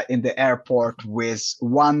stress in the airport with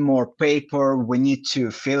one more paper we need to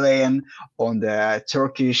fill in on the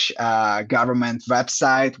Turkish government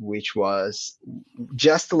website, which was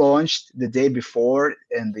just launched the day before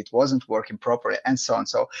and it wasn't working properly, and so on.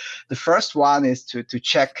 So the first one is to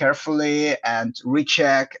check carefully and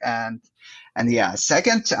recheck and yeah.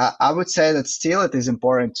 Second, I would say that still it is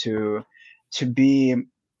important to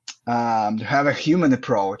have a human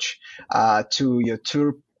approach to your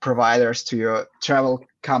tour providers, to your travel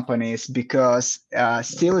companies, because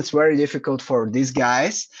still it's very difficult for these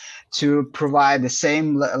guys to provide the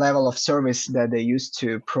same level of service that they used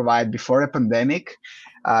to provide before the pandemic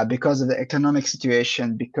because of the economic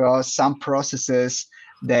situation, because some processes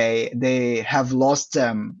they have lost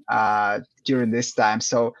them during this time.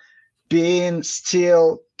 So being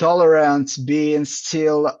still tolerant, being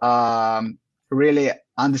still really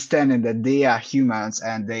understanding that they are humans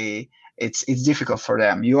and it's difficult for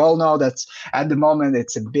them. You all know that at the moment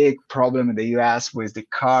it's a big problem in the US with the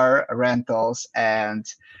car rentals, and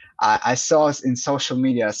I saw in social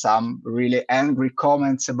media some really angry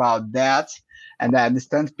comments about that. And I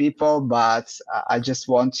understand people, but I just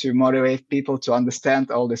want to motivate people to understand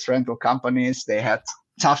all these rental companies. They had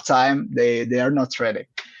tough time. They are not ready.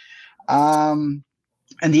 And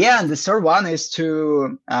the third one is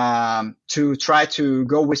to try to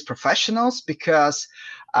go with professionals, because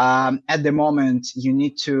at the moment you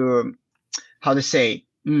need to, how to say,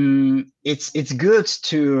 it's good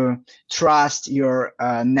to trust your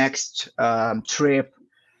next trip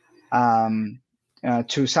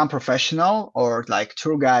to some professional or like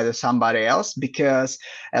tour guide or somebody else, because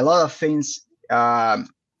a lot of things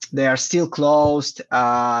they are still closed.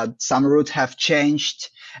 Some routes have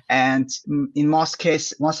changed, and in most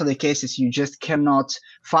of the cases, you just cannot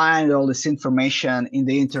find all this information in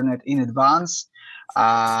the internet in advance.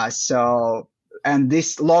 And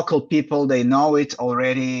these local people, they know it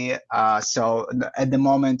already. So at the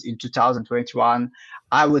moment in 2021,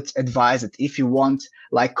 I would advise that if you want,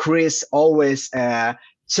 like Chris, always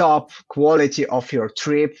top quality of your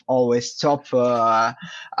trip, always top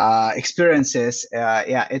experiences.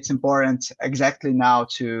 It's important exactly now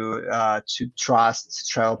to trust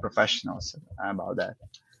travel professionals about that.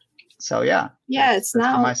 So it's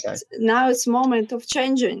now it's moment of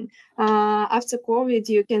changing. After COVID,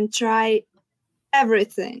 you can try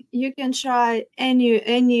everything. You can try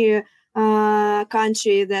any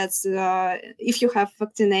country that's if you have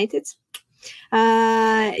vaccinated.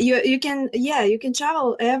 You can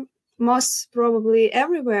travel most probably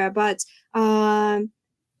everywhere, but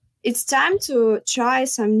it's time to try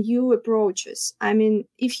some new approaches. I mean,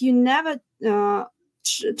 if you never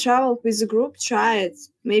travel with a group, try it.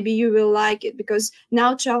 Maybe you will like it, because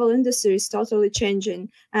now travel industry is totally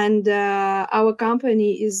changing, and our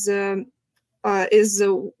company is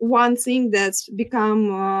one thing that's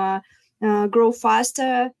become grow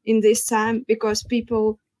faster in this time, because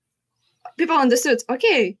people understood,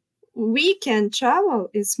 okay, we can travel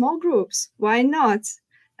in small groups, why not?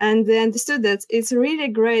 And they understood that it's a really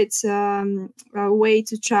great way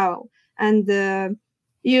to travel. And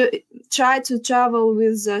you try to travel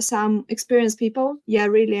with some experienced people.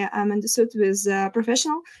 Really, I'm understood with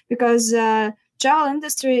professional, because travel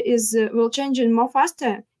industry will change more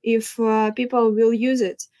faster if people will use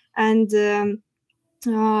it. And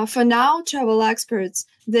for now, travel experts,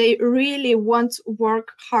 they really want to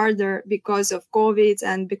work harder because of COVID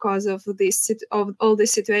and because of all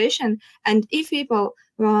this situation. And if people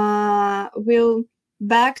will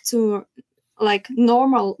back to like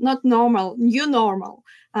normal, not normal, new normal,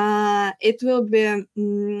 it will be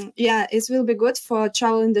it will be good for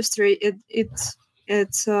travel industry. It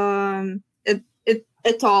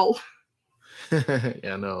at all.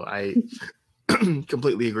 I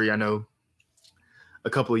completely agree. I know a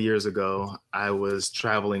couple of years ago, I was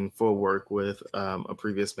traveling for work with a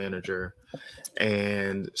previous manager,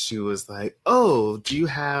 and she was like, "Oh, do you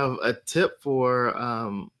have a tip for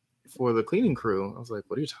the cleaning crew?" I was like,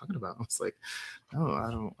 "What are you talking about?" I was like, "No, I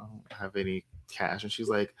don't have any cash." And she's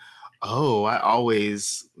like, "Oh, I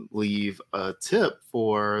always leave a tip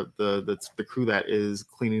for the crew that is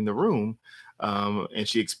cleaning the room." And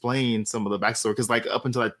she explained some of the backstory, because like up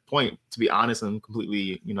until that point, to be honest and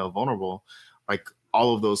completely vulnerable, like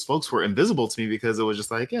all of those folks were invisible to me, because it was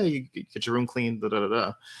just like, yeah, you get your room clean,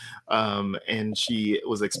 and she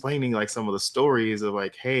was explaining like some of the stories of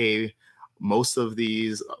like, hey, most of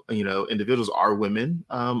these individuals are women,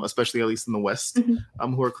 especially at least in the West,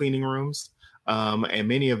 who are cleaning rooms, and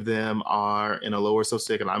many of them are in a lower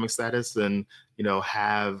socioeconomic status and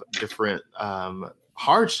have different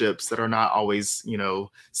hardships that are not always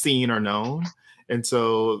seen or known. And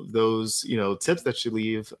so those, tips that you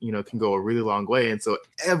leave, can go a really long way. And so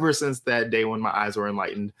ever since that day when my eyes were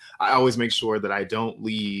enlightened, I always make sure that I don't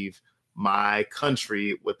leave my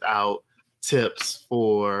country without tips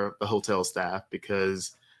for the hotel staff,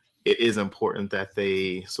 because it is important that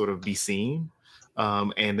they sort of be seen.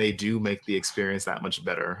 And they do make the experience that much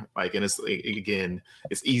better. Like, and it's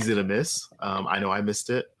easy to miss. I know I missed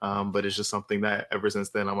it, but it's just something that ever since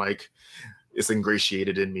then, I'm like, it's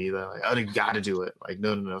ingratiated in me that like, I got to do it. Like,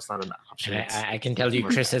 no, it's not an option. I can tell you,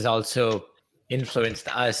 Chris has also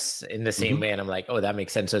influenced us in the same way. And I'm like, oh, that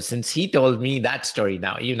makes sense. So since he told me that story,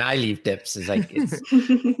 now even I leave tips. It's like,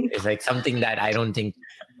 it's like something that I don't think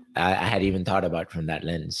I had even thought about from that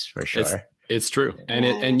lens, for sure. It's true. And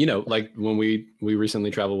like when we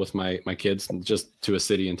recently traveled with my kids just to a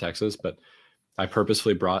city in Texas, but I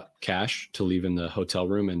purposefully brought cash to leave in the hotel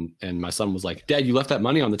room, and my son was like, "Dad, you left that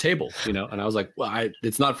money on the table," and I was like, "Well,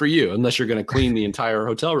 it's not for you unless you're going to clean the entire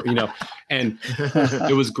hotel room," and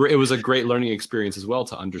it was great. It was a great learning experience as well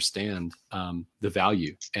to understand the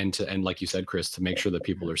value and like you said, Chris, to make sure that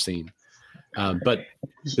people are seen. But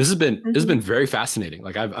this has been very fascinating.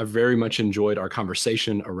 Like I've very much enjoyed our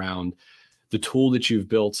conversation around the tool that you've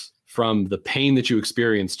built, from the pain that you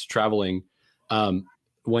experienced traveling,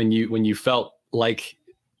 when you felt like,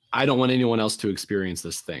 I don't want anyone else to experience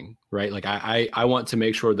this thing, right? Like I want to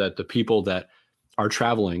make sure that the people that are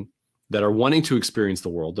traveling, that are wanting to experience the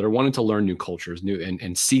world, that are wanting to learn new cultures,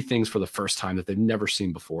 and see things for the first time that they've never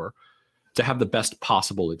seen before, to have the best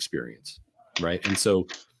possible experience, right? And so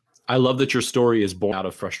I love that your story is born out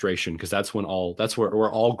of frustration, because that's where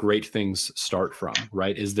all great things start from,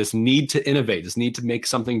 right? Is this need to innovate, this need to make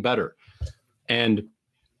something better. And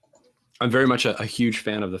I'm very much a huge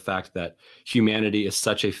fan of the fact that humanity is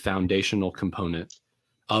such a foundational component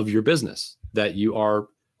of your business, that you are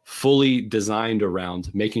fully designed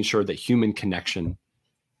around making sure that human connection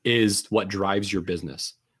is what drives your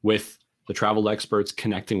business, with the travel experts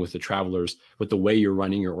connecting with the travelers, with the way you're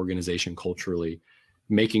running your organization culturally,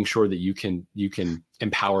 making sure that you can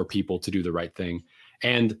empower people to do the right thing.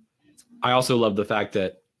 And I also love the fact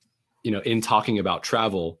that, in talking about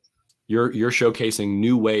travel, you're showcasing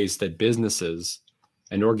new ways that businesses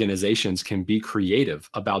and organizations can be creative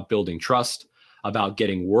about building trust, about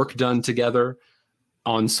getting work done together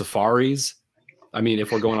on safaris. I mean,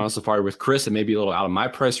 if we're going on a safari with Chris, it may be a little out of my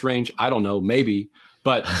price range. I don't know, maybe.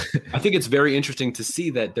 But I think it's very interesting to see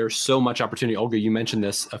that there's so much opportunity. Olga, you mentioned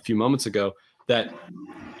this a few moments ago, that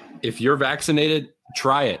if you're vaccinated,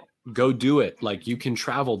 try it, go do it. Like, you can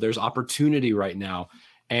travel. There's opportunity right now.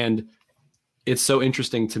 And it's so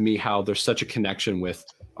interesting to me how there's such a connection with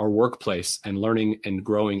our workplace and learning and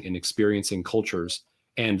growing and experiencing cultures,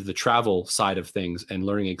 and the travel side of things and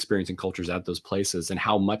learning and experiencing cultures at those places, and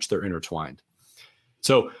how much they're intertwined.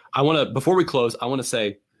 So before we close, I want to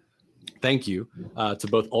say thank you to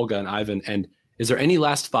both Olga and Ivan. And is there any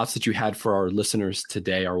last thoughts that you had for our listeners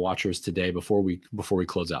today, our watchers today, before we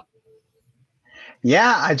close out?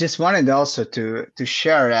 Yeah, I just wanted also to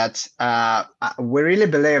share that we really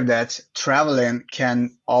believe that traveling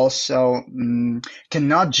can also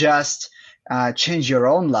cannot just change your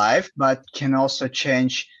own life, but can also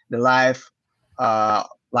change the lives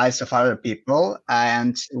of other people.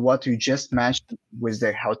 And what you just mentioned with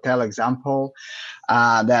the hotel example,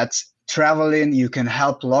 that traveling, you can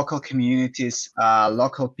help local communities,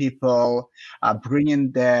 local people,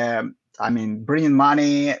 bringing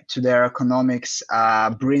money to their economics,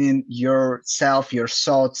 bringing yourself, your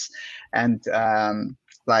thoughts, and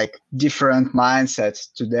like different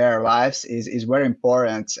mindsets to their lives is very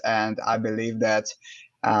important. And I believe that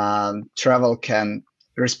traveling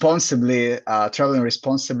responsibly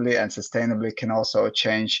and sustainably can also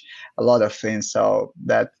change a lot of things. So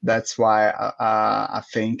that's why I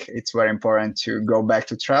think it's very important to go back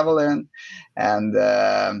to traveling and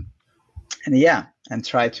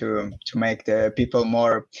try to make the people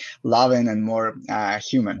more loving and more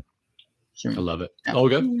human. I love it. Yeah.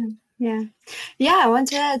 Olga? Yeah, I want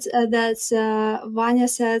to add that Vanya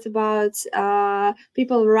said about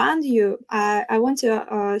people around you. I want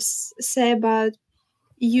to say about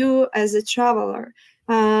you as a traveler.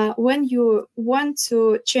 When you want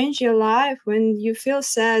to change your life, when you feel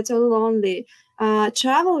sad or lonely,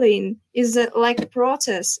 traveling is like a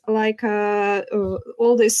process, like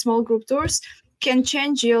all these small group tours can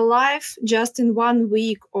change your life just in 1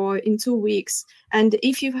 week or in 2 weeks. And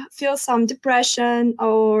if you feel some depression,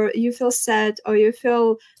 or you feel sad, or you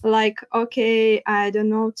feel like, okay, I don't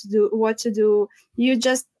know what to do, you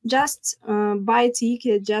just buy a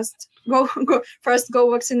ticket, just go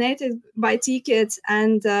vaccinated, buy tickets,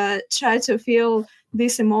 and try to feel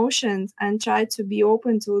these emotions and try to be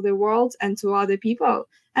open to the world and to other people.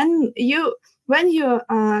 And when you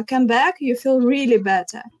come back, you feel really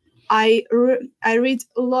better. I read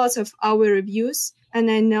lots of our reviews, and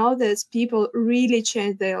I know that people really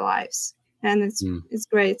change their lives, and it's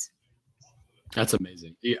great. That's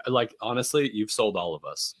amazing. Like, honestly, you've sold all of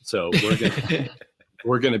us. So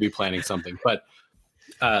we're gonna be planning something. But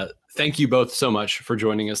thank you both so much for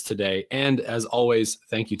joining us today. And as always,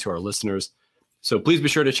 thank you to our listeners. So please be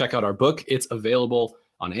sure to check out our book. It's available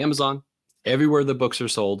on Amazon, everywhere the books are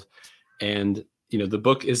sold. And the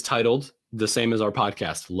book is titled the same as our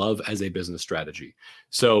podcast, Love as a Business Strategy.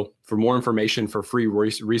 So for more information, for free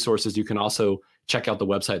resources, you can also check out the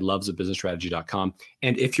website, lovesabusinessstrategy.com.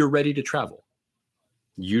 And if you're ready to travel,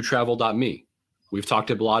 youtravel.me. We've talked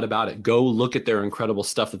a lot about it. Go look at their incredible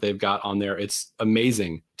stuff that they've got on there. It's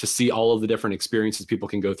amazing to see all of the different experiences people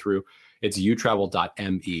can go through. It's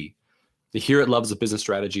utravel.me. Here at Love's a Business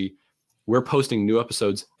Strategy, we're posting new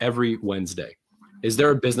episodes every Wednesday. Is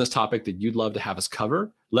there a business topic that you'd love to have us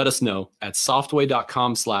cover? Let us know at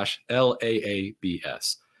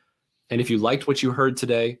softway.com/LAABS. And if you liked what you heard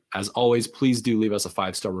today, as always, please do leave us a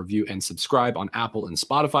 5-star review and subscribe on Apple and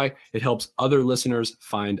Spotify. It helps other listeners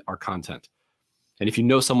find our content. And if you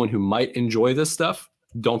know someone who might enjoy this stuff,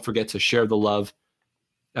 don't forget to share the love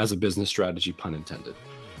as a business strategy, pun intended.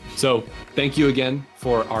 So thank you again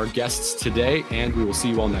for our guests today, and we will see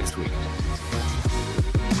you all next week.